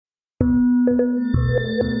Welcome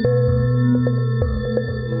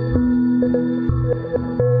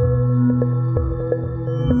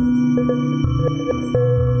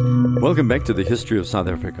back to the History of South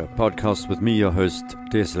Africa podcast with me, your host,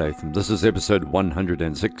 Des Latham. This is episode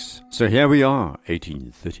 106. So here we are,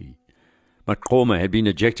 1830. Maqoma had been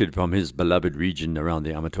ejected from his beloved region around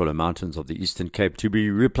the Amatola Mountains of the Eastern Cape to be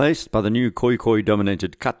replaced by the new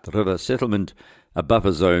Khoikhoi-dominated Kat River settlement, a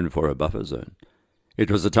buffer zone for a buffer zone. It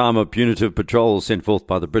was a time of punitive patrols sent forth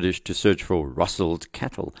by the British to search for rustled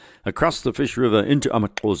cattle across the Fish River into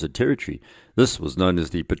Amaxhosa territory. This was known as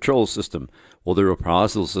the patrol system or the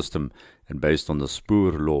reprisal system, and based on the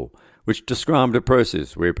Spoor law, which described a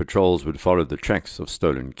process where patrols would follow the tracks of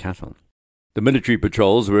stolen cattle. The military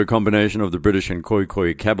patrols were a combination of the British and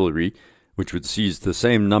Khoikhoi cavalry, which would seize the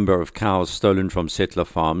same number of cows stolen from settler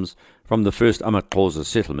farms from the first Amaxhosa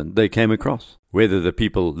settlement they came across, whether the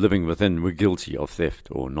people living within were guilty of theft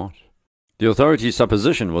or not. The authorities'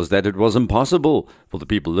 supposition was that it was impossible for the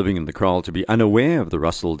people living in the kraal to be unaware of the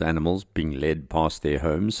rustled animals being led past their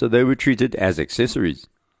homes, so they were treated as accessories.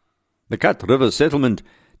 The Kat River settlement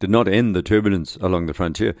did not end the turbulence along the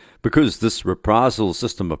frontier because this reprisal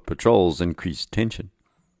system of patrols increased tension.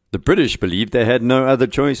 The British believed they had no other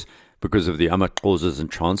choice because of the Amaxhosa's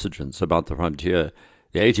intransigence about the frontier.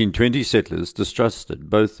 The 1820 settlers distrusted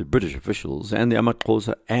both the British officials and the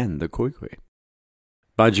Amaxhosa and the Khoikhoi.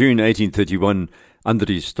 By June 1831,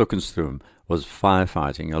 Andries Stockenstrom was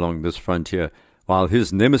firefighting along this frontier, while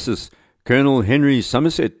his nemesis, Colonel Henry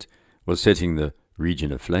Somerset, was setting the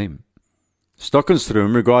region aflame.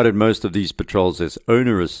 Stockenstrom regarded most of these patrols as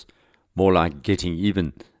onerous, more like getting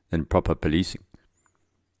even than proper policing.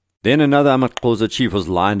 Then another Amaxhosa chief was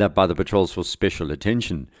lined up by the patrols for special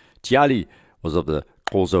attention. Tiali was of the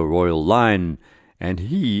Xhosa royal line, and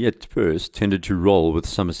he at first tended to roll with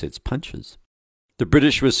Somerset's punches. The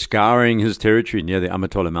British were scouring his territory near the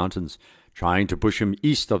Amatola Mountains, trying to push him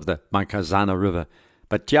east of the Mankazana River,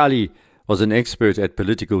 but Tiali was an expert at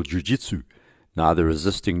political jiu-jitsu, neither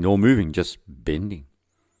resisting nor moving, just bending.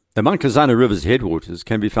 The Mankazana River's headwaters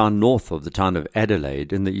can be found north of the town of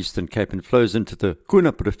Adelaide in the Eastern Cape and flows into the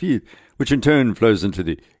Kunap Rivier, which in turn flows into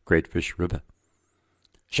the Great Fish River.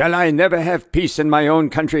 "Shall I never have peace in my own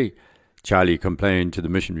country?" Charlie complained to the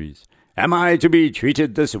missionaries. "Am I to be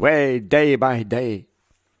treated this way day by day?"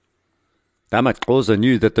 The Amaxhosa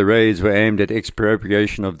knew that the raids were aimed at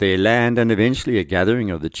expropriation of their land, and eventually a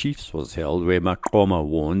gathering of the chiefs was held where Maqoma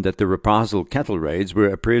warned that the reprisal cattle raids were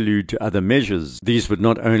a prelude to other measures. These would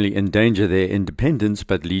not only endanger their independence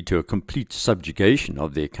but lead to a complete subjugation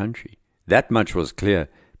of their country. That much was clear,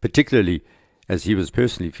 particularly as he was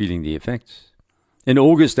personally feeling the effects. In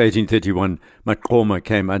August 1831, Maqoma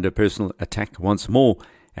came under personal attack once more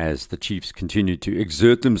as the chiefs continued to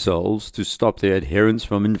exert themselves to stop their adherents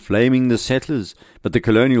from inflaming the settlers, but the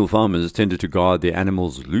colonial farmers tended to guard their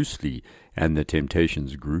animals loosely, and the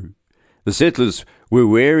temptations grew. The settlers were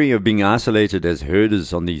wary of being isolated as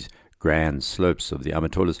herders on these grand slopes of the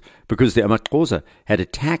Amatolas because the Amaxhosa had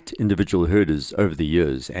attacked individual herders over the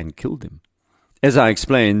years and killed them. As I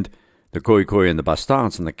explained, the Khoikhoi and the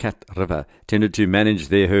Bastards on the Kat River tended to manage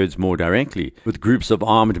their herds more directly, with groups of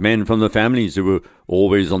armed men from the families who were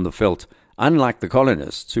always on the veldt, unlike the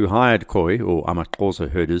colonists who hired Khoi or Amaxhosa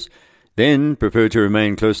herders, then preferred to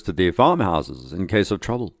remain close to their farmhouses in case of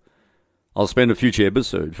trouble. I'll spend a future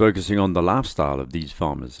episode focusing on the lifestyle of these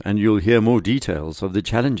farmers, and you'll hear more details of the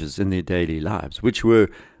challenges in their daily lives, which were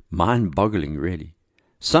mind-boggling really.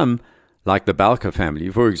 Some, like the Balka family,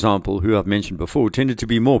 for example, who I've mentioned before, tended to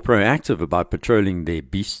be more proactive about patrolling their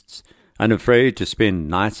beasts, unafraid to spend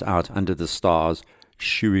nights out under the stars,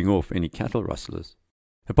 shooing off any cattle rustlers.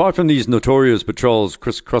 Apart from these notorious patrols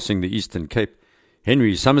crisscrossing the Eastern Cape,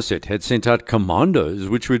 Henry Somerset had sent out commandos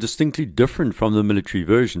which were distinctly different from the military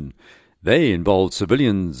version. They involved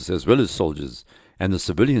civilians as well as soldiers, and the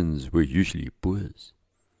civilians were usually Boers.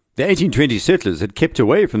 The 1820 settlers had kept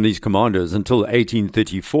away from these commandos until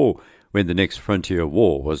 1834, when the next frontier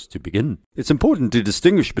war was to begin. It's important to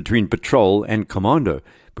distinguish between patrol and commando,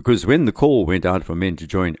 because when the call went out for men to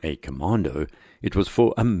join a commando, it was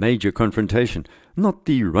for a major confrontation, not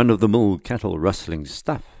the run-of-the-mill cattle rustling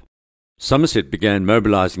stuff. Somerset began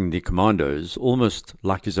mobilizing the commandos almost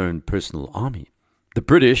like his own personal army. The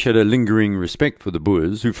British had a lingering respect for the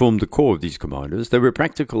Boers, who formed the core of these commandos. They were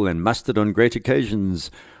practical and mustered on great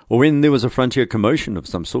occasions, or when there was a frontier commotion of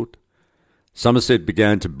some sort. Somerset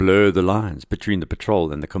began to blur the lines between the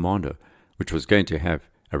patrol and the commando, which was going to have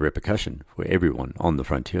a repercussion for everyone on the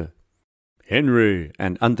frontier. Henry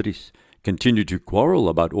and Andries continued to quarrel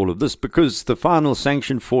about all of this because the final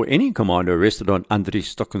sanction for any commando rested on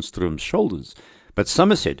Andries Stockenstrom's shoulders, But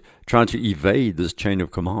Somerset tried to evade this chain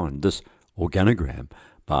of command, this organogram,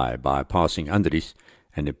 by bypassing Andries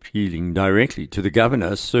and appealing directly to the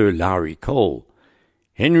governor, Sir Lowry Cole.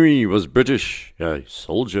 Henry was British, a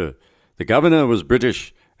soldier. The governor was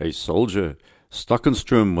British, a soldier.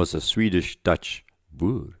 Stockenstrom was a Swedish-Dutch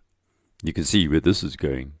Boer. You can see where this is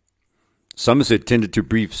going. Somerset tended to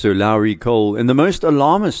brief Sir Lowry Cole in the most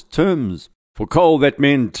alarmist terms. For Cole, that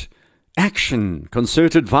meant action,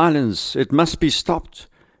 concerted violence. It must be stopped.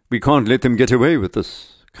 We can't let them get away with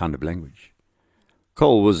this kind of language.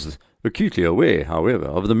 Cole was acutely aware, however,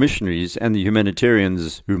 of the missionaries and the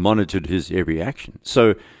humanitarians who monitored his every action,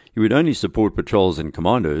 so he would only support patrols and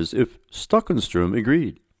commandos if Stockenstrom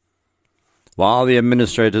agreed. While the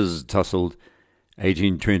administrators tussled,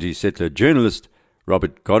 1820 settler journalist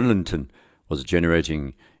Robert Godlington was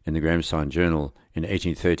generating in the Grahamstown Journal in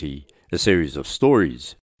 1830 a series of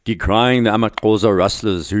stories decrying the amaXhosa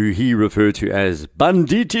rustlers who he referred to as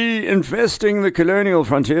banditti infesting the colonial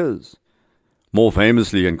frontiers. More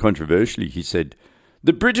famously and controversially, he said,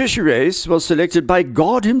 the British race was selected by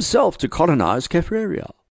God himself to colonize Kaffraria.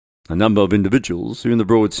 A number of individuals, who in the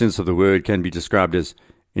broad sense of the word can be described as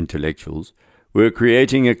intellectuals, were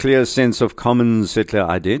creating a clear sense of common settler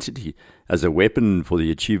identity as a weapon for the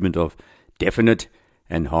achievement of definite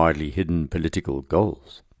and hardly hidden political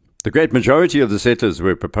goals. The great majority of the settlers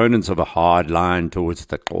were proponents of a hard line towards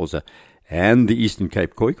the Xhosa and the Eastern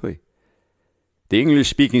Cape Khoikhoi. The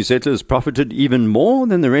English-speaking settlers profited even more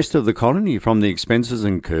than the rest of the colony from the expenses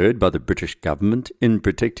incurred by the British government in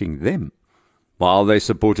protecting them. While they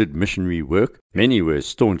supported missionary work, many were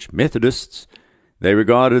staunch Methodists. They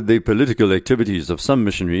regarded the political activities of some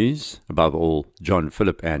missionaries, above all John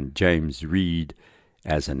Philip and James Reed,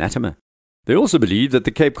 as anathema. They also believed that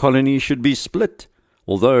the Cape Colony should be split,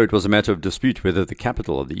 although it was a matter of dispute whether the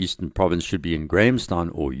capital of the Eastern Province should be in Grahamstown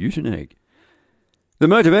or Uitenhage. The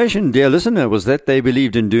motivation, dear listener, was that they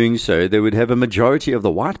believed in doing so they would have a majority of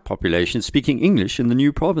the white population speaking English in the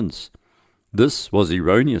new province. This was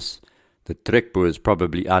erroneous. The Trekboers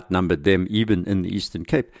probably outnumbered them even in the Eastern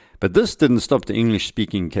Cape, but this didn't stop the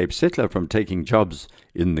English-speaking Cape settler from taking jobs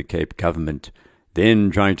in the Cape government, then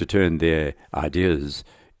trying to turn their ideas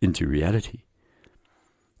into reality.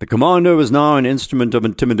 The commando was now an instrument of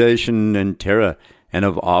intimidation and terror, and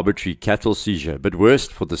of arbitrary cattle seizure, but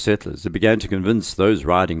worst for the settlers, it began to convince those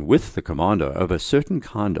riding with the commando of a certain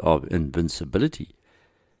kind of invincibility.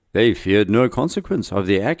 They feared no consequence of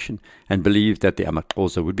their action, and believed that the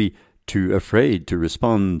amaXhosa would be too afraid to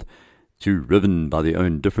respond, too riven by their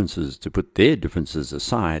own differences to put their differences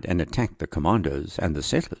aside and attack the commandos and the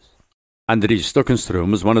settlers. Andries Stockenstrom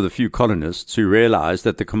was one of the few colonists who realized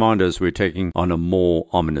that the commandos were taking on a more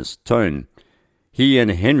ominous tone. He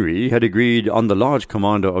and Henry had agreed on the large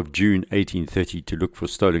commando of June 1830 to look for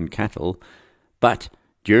stolen cattle, but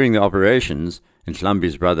during the operations,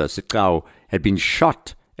 Nhlambi's brother Sikau had been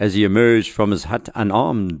shot as he emerged from his hut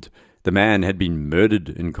unarmed. The man had been murdered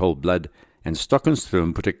in cold blood, and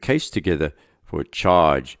Stockenstrom put a case together for a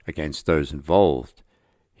charge against those involved.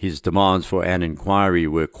 His demands for an inquiry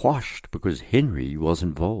were quashed because Henry was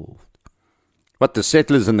involved. What the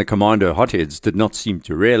settlers and the commando hotheads did not seem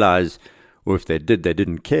to realize, or if they did, they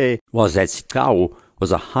didn't care, was that Sikau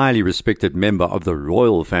was a highly respected member of the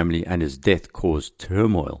royal family, and his death caused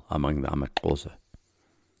turmoil among the amaXhosa.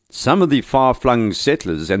 Some of the far-flung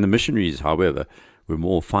settlers and the missionaries, however, were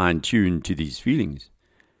more fine-tuned to these feelings.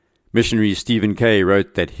 Missionary Stephen Kay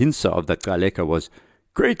wrote that Hinsa of the Gcaleka was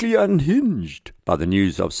greatly unhinged by the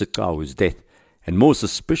news of Sikau's death, and more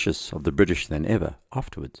suspicious of the British than ever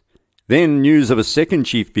afterwards. Then news of a second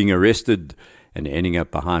chief being arrested and ending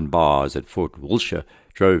up behind bars at Fort Wilshire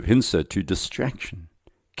drove Hinsa to distraction.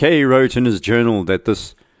 Kay wrote in his journal that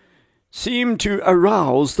this seemed to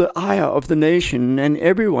arouse the ire of the nation, and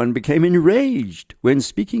everyone became enraged when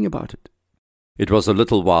speaking about it. It was a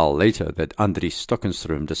little while later that Andries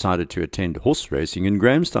Stockenstrom decided to attend horse racing in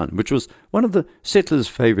Grahamstown, which was one of the settlers'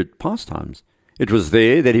 favourite pastimes. It was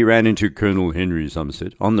there that he ran into Colonel Henry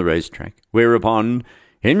Somerset on the racetrack, whereupon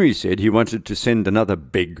Henry said he wanted to send another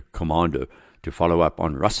big commando to follow up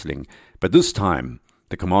on rustling, but this time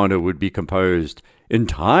the commando would be composed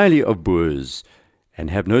entirely of Boers and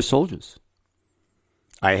have no soldiers.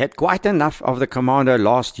 I had quite enough of the commando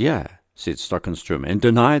last year, said Stockenstrom, and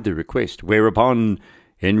denied the request, whereupon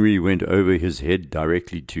Henry went over his head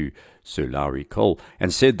directly to Sir Lowry Cole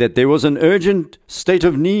and said that there was an urgent state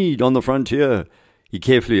of need on the frontier. He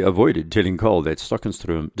carefully avoided telling Cole that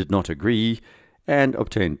Stockenstrom did not agree and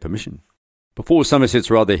obtained permission. Before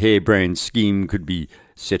Somerset's rather harebrained scheme could be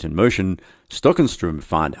set in motion, Stockenstrom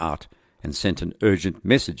found out and sent an urgent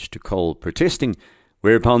message to Cole protesting,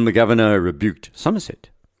 whereupon the governor rebuked Somerset.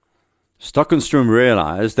 Stockenstrom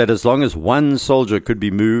realized that as long as one soldier could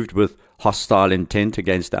be moved with hostile intent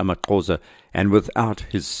against Amaxhosa and without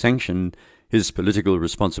his sanction, his political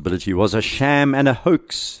responsibility was a sham and a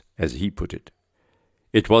hoax, as he put it.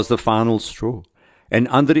 It was the final straw, and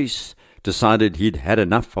Andries decided he'd had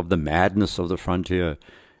enough of the madness of the frontier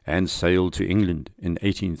and sailed to England in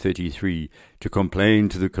 1833 to complain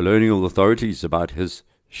to the colonial authorities about his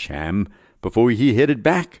sham before he headed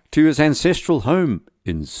back to his ancestral home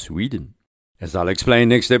in Sweden. As I'll explain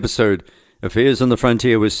next episode, affairs on the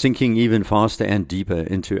frontier were sinking even faster and deeper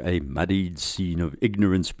into a muddied scene of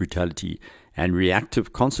ignorance, brutality, and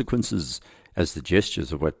reactive consequences, as the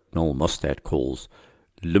gestures of what Noel Mostad calls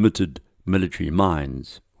limited military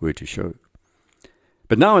minds were to show.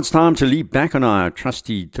 But now it's time to leap back on our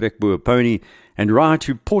trusty trekboer pony and ride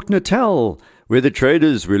to Port Natal, where the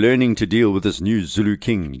traders were learning to deal with this new Zulu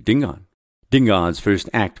king, Dingaan. Dingaan's first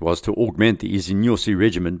act was to augment the Izinyosi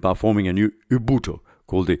regiment by forming a new Ubuto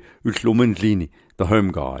called the Uhlomendlini, the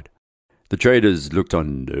Home Guard. The traders looked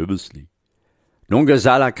on nervously.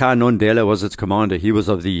 Nongazala Ka Nondela was its commander. He was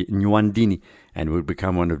of the Nwandini and would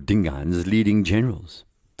become one of Dingaan's leading generals.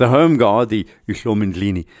 The Home Guard, the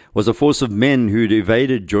Uhlomendlini, was a force of men who'd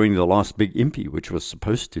evaded during the last big impi, which was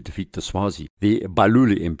supposed to defeat the Swazi, the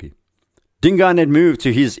Balule impi. Dingaan had moved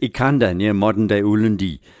to his Ikanda near modern-day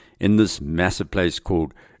Ulundi, in this massive place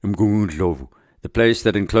called Mgungundlovu, the place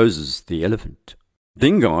that encloses the elephant.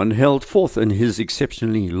 Dingaan held forth in his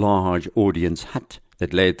exceptionally large audience hut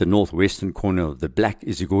that lay at the northwestern corner of the Black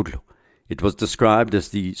Isigodlo. It was described as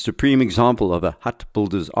the supreme example of a hut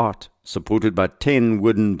builder's art, supported by 10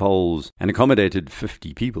 wooden poles and accommodated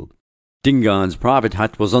 50 people. Dingaan's private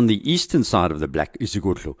hut was on the eastern side of the Black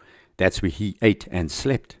Isigodlo. That's where he ate and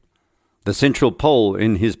slept. The central pole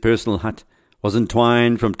in his personal hut was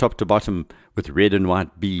entwined from top to bottom with red and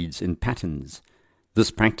white beads in patterns. This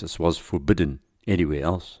practice was forbidden anywhere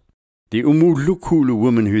else. The Umulukulu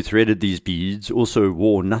woman who threaded these beads also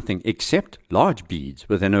wore nothing except large beads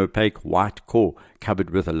with an opaque white core covered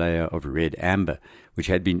with a layer of red amber, which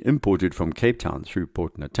had been imported from Cape Town through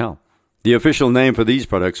Port Natal. The official name for these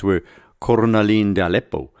products were Cornaline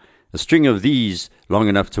d'Aleppo. A string of these, long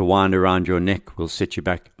enough to wind around your neck, will set you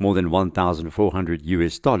back more than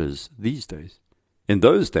 $1,400 these days. In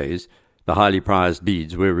those days, the highly prized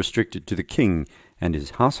beads were restricted to the king and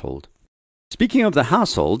his household. Speaking of the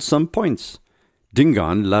household, some points.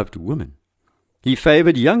 Dingaan loved women. He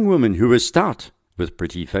favored young women who were stout, with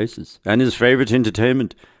pretty faces, and his favorite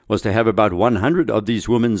entertainment was to have about 100 of these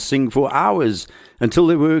women sing for hours until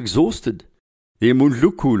they were exhausted. The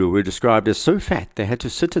Umulukulu were described as so fat they had to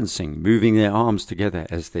sit and sing, moving their arms together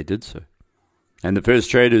as they did so. And the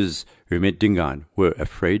first traders who met Dingaan were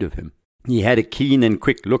afraid of him. He had a keen and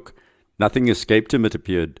quick look. Nothing escaped him, it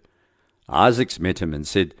appeared. Isaacs met him and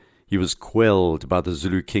said he was quelled by the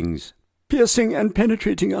Zulu king's piercing and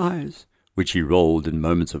penetrating eyes, which he rolled in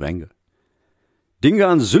moments of anger.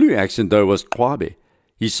 Dingaan's Zulu accent, though, was Kwabe.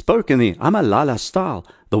 He spoke in the Amalala style,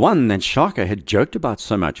 the one that Shaka had joked about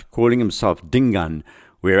so much, calling himself Dingaan,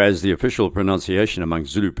 whereas the official pronunciation among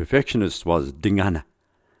Zulu perfectionists was Dingana.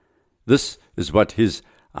 This is what his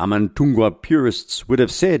Amantungwa purists would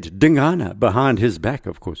have said, Dingana, behind his back,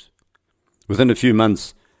 of course. Within a few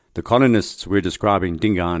months, the colonists were describing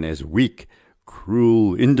Dingaan as weak,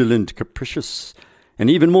 cruel, indolent, capricious, and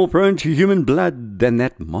even more prone to human blood than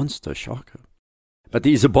that monster Shaka. But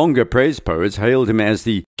the Zabonga praise poets hailed him as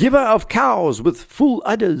the giver of cows with full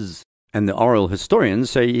udders, and the oral historians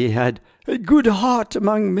say he had a good heart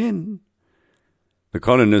among men. The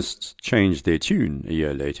colonists changed their tune a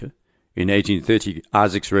year later. In 1830,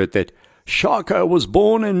 Isaacs wrote that Shaka was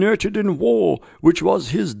born and nurtured in war, which was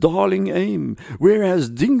his darling aim, whereas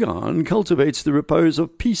Dingaan cultivates the repose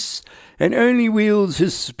of peace, and only wields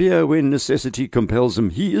his spear when necessity compels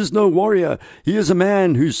him. He is no warrior. He is a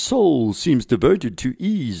man whose soul seems devoted to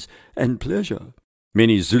ease and pleasure.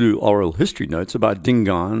 Many Zulu oral history notes about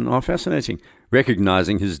Dingaan are fascinating,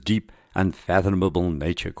 recognizing his deep, unfathomable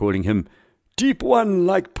nature, calling him deep one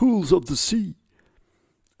like pools of the sea.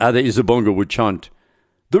 Other Isabonga would chant,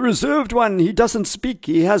 the reserved one, he doesn't speak,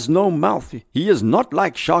 he has no mouth. He is not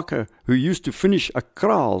like Shaka, who used to finish a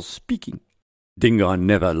kraal speaking. Dingaan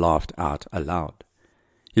never laughed out aloud.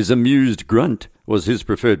 His amused grunt was his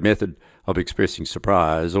preferred method of expressing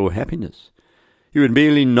surprise or happiness. He would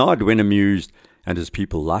merely nod when amused, and his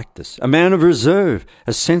people liked this. A man of reserve,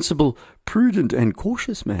 a sensible, prudent, and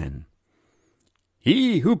cautious man.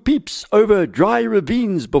 He who peeps over dry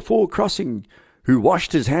ravines before crossing, who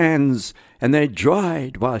washed his hands, and they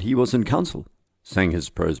dried while he was in council, sang his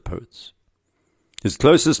prose poets. His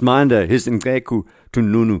closest minder, his Ngeku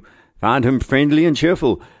Tununu, found him friendly and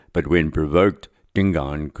cheerful, but when provoked,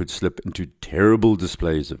 Dingaan could slip into terrible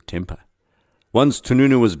displays of temper. Once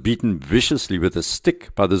Tununu was beaten viciously with a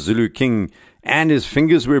stick by the Zulu king, and his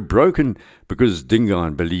fingers were broken because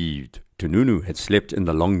Dingaan believed Tununu had slept in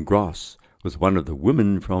the long grass with one of the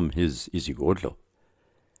women from his isigodlo.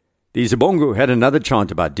 The Isibongo had another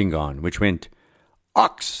chant about Dingaan, which went,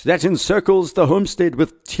 "Ox that encircles the homestead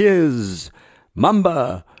with tears,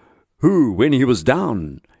 Mamba, who, when he was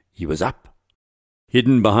down, he was up."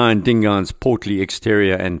 Hidden behind Dingaan's portly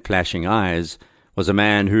exterior and flashing eyes was a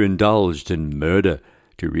man who indulged in murder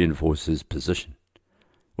to reinforce his position.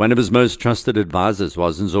 One of his most trusted advisers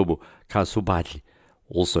was Nzobo Kasobadli,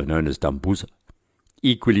 also known as Dambuza.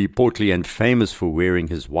 Equally portly and famous for wearing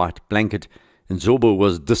his white blanket, Nzobo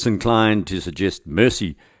was disinclined to suggest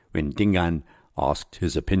mercy when Dingaan asked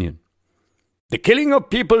his opinion. "The killing of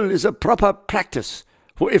people is a proper practice,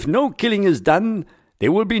 for if no killing is done,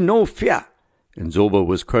 there will be no fear," Nzobo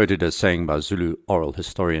was quoted as saying by Zulu oral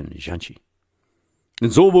historian Janchi.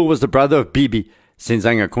 Nzobo was the brother of Bibi,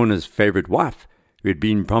 Senzangakona's favorite wife, who had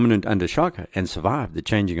been prominent under Shaka and survived the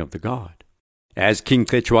changing of the guard. As King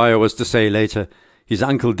Cetshwayo was to say later, his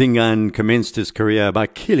uncle Dingaan commenced his career by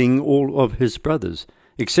killing all of his brothers,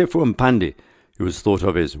 except for Mpande, who was thought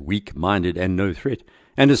of as weak-minded and no threat,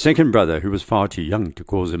 and a second brother who was far too young to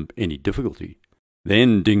cause him any difficulty.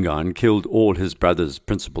 Then Dingaan killed all his brothers'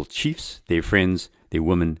 principal chiefs, their friends, their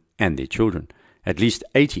women, and their children. At least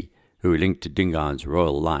 80 who were linked to Dingaan's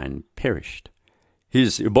royal line perished.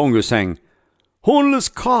 His Ibongo sang, "Hornless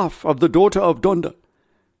calf of the daughter of Donda."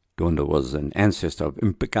 Donda was an ancestor of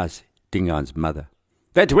Mpikazi, Dingaan's mother,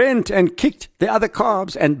 "that went and kicked the other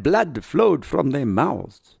calves, and blood flowed from their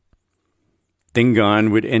mouths." Dingaan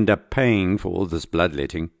would end up paying for all this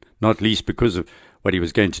bloodletting, not least because of what he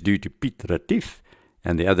was going to do to Piet Retief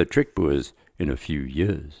and the other Trekboers in a few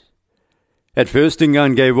years. At first,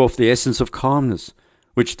 Dingaan gave off the essence of calmness,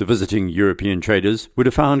 which the visiting European traders would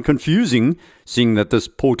have found confusing, seeing that this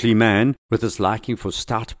portly man, with his liking for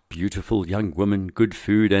stout, beautiful young women, good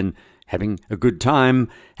food, and having a good time,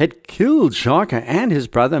 had killed Shaka and his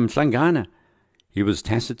brother Mhlangana. He was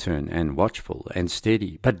taciturn and watchful and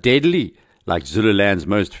steady, but deadly, like Zululand's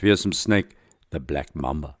most fearsome snake, the black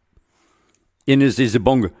mamba. In his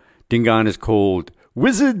Isibongo, Dingaan is called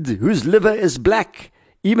 "wizard whose liver is black,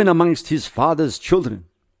 even amongst his father's children."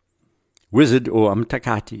 Wizard or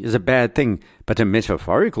Mtakati is a bad thing, but a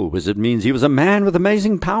metaphorical wizard means he was a man with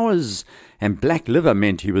amazing powers, and black liver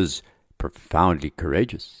meant he was profoundly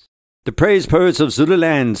courageous. The praise poets of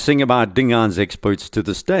Zululand sing about Dingaan's exploits to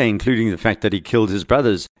this day, including the fact that he killed his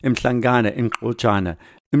brothers Mhlangana, Mqochana,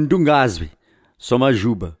 Mdungazwi,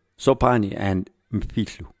 Somajuba, Sopani, and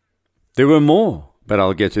Mfihlu. There were more, but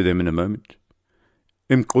I'll get to them in a moment.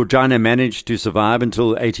 Mqojana managed to survive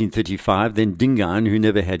until 1835, then Dingaan, who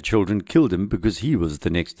never had children, killed him because he was the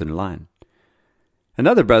next in line.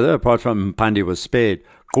 Another brother, apart from Mpande, was spared,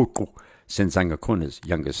 Qoko, Senzangakona's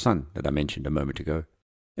youngest son that I mentioned a moment ago.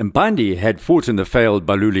 Mpande had fought in the failed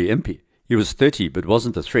Baluli Impi. He was 30, but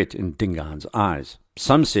wasn't a threat in Dingaan's eyes.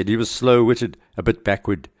 Some said he was slow-witted, a bit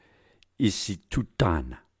backward,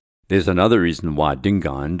 isitutana. There's another reason why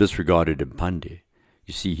Dingaan disregarded Mpande.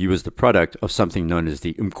 You see, he was the product of something known as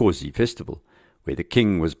the Umkosi festival, where the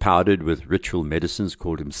king was powdered with ritual medicines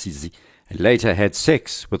called Msizi, and later had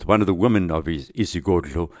sex with one of the women of his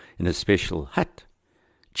isigodlo in a special hut.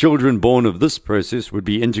 Children born of this process would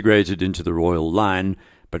be integrated into the royal line,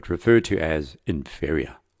 but referred to as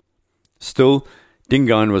inferior. Still,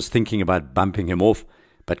 Dingaan was thinking about bumping him off,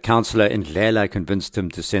 but Councillor Ndlela convinced him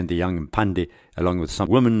to send the young Mpande, along with some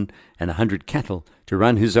women and 100 cattle, to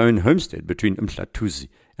run his own homestead between Mhlatuzi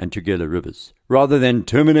and Tugela rivers, rather than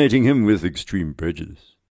terminating him with extreme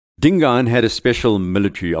prejudice. Dingaan had a special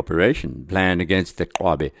military operation planned against the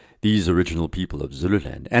Qwabe, these original people of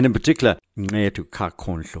Zululand, and in particular Nqetu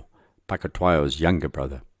Kakhonhlo, Pakatwayo's younger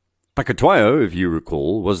brother. Pakatwayo, if you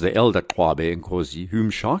recall, was the elder Qwabe Nkosi whom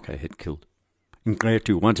Shaka had killed.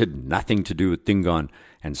 Nqetu wanted nothing to do with Dingaan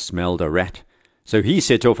and smelled a rat, so he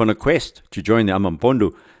set off on a quest to join the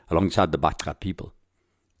Amampondo alongside the Batra people.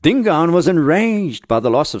 Dingaan was enraged by the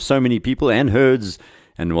loss of so many people and herds,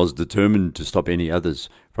 and was determined to stop any others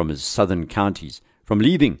from his southern counties from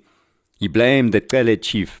leaving. He blamed the Cele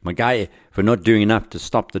chief, Magaye, for not doing enough to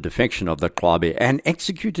stop the defection of the Qwabe and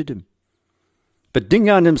executed him. But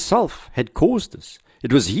Dingaan himself had caused this.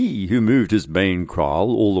 It was he who moved his main kraal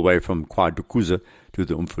all the way from KwaDukuza to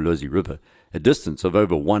the Umfolozi River, a distance of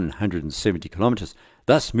over 170 kilometers,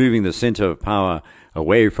 thus moving the center of power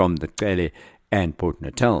away from the Cele and Port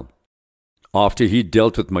Natal. After he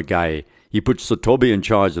dealt with Magaye, He put Sotobe in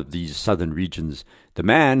charge of these southern regions, the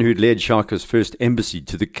man who'd led Shaka's first embassy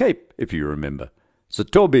to the Cape, if you remember.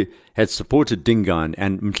 Sotobe had supported Dingaan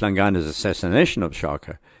and Mhlangana's assassination of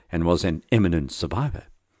Shaka and was an eminent survivor.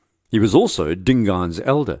 He was also Dingaan's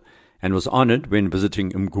elder and was honored when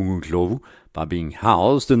visiting Mgungundlovu by being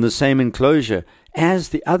housed in the same enclosure as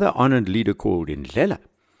the other honored leader called Ndlela.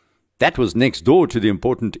 That was next door to the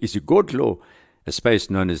important Isigodlo, a space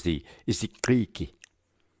known as the Isiqiki.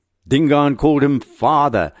 Dingaan called him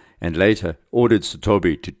father and later ordered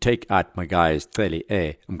Sotobe to take out Magai's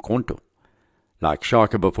Trele Mkonto. Like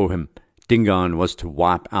Shaka before him, Dingaan was to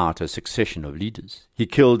wipe out a succession of leaders. He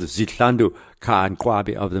killed Zitlando Ka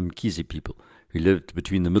Nkwabi of the Mkhize people, who lived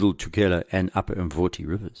between the Middle Tukela and Upper Mvoti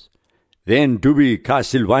rivers. Then Dubi Ka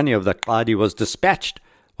Silwani of the Qadi was dispatched,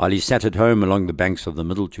 while he sat at home along the banks of the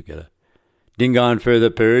Middle Tukela. Dingaan further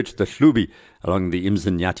purged the Hlubi along the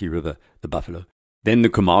Imzinyati River, the buffalo, then the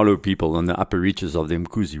Kumalo people on the upper reaches of the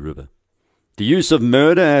Mkuzi River. The use of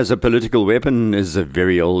murder as a political weapon is a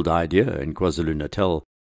very old idea in KwaZulu-Natal.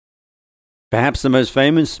 Perhaps the most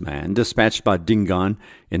famous man dispatched by Dingaan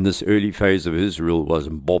in this early phase of his rule was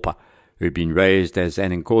Mbopa, who had been raised as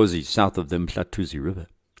an Nkosi south of the Mhlatuzi River.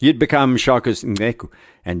 He had become Shaka's Ngeku,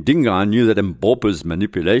 and Dingaan knew that Mbopa's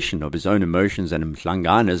manipulation of his own emotions and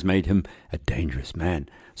Mhlangana's made him a dangerous man.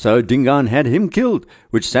 So Dingaan had him killed,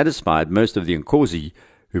 which satisfied most of the Nkosi,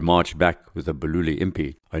 who marched back with the Bululi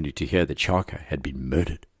Impi, only to hear that Shaka had been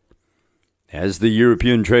murdered. As the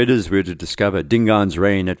European traders were to discover, Dingaan's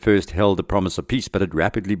reign at first held the promise of peace, but it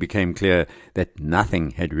rapidly became clear that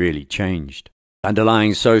nothing had really changed.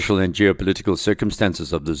 Underlying social and geopolitical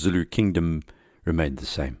circumstances of the Zulu kingdom remained the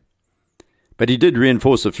same. But he did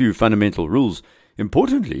reinforce a few fundamental rules.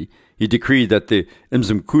 Importantly, he decreed that the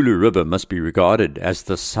Mzimkhulu River must be regarded as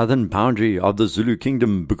the southern boundary of the Zulu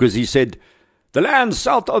kingdom because he said, "The lands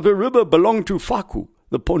south of the river belong to Faku,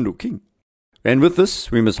 the Pondo king." And with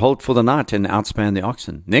this, we must halt for the night and outspan the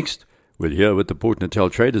oxen. Next, we'll hear what the Port Natal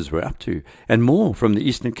traders were up to, and more from the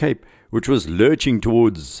Eastern Cape, which was lurching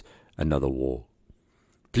towards another war.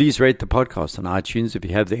 Please rate the podcast on iTunes if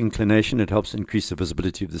you have the inclination. It helps increase the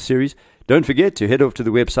visibility of the series. Don't forget to head off to the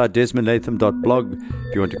website desmondlatham.blog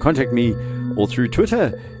if you want to contact me, or through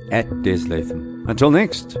Twitter @DesLatham. Until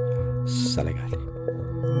next, Salagati.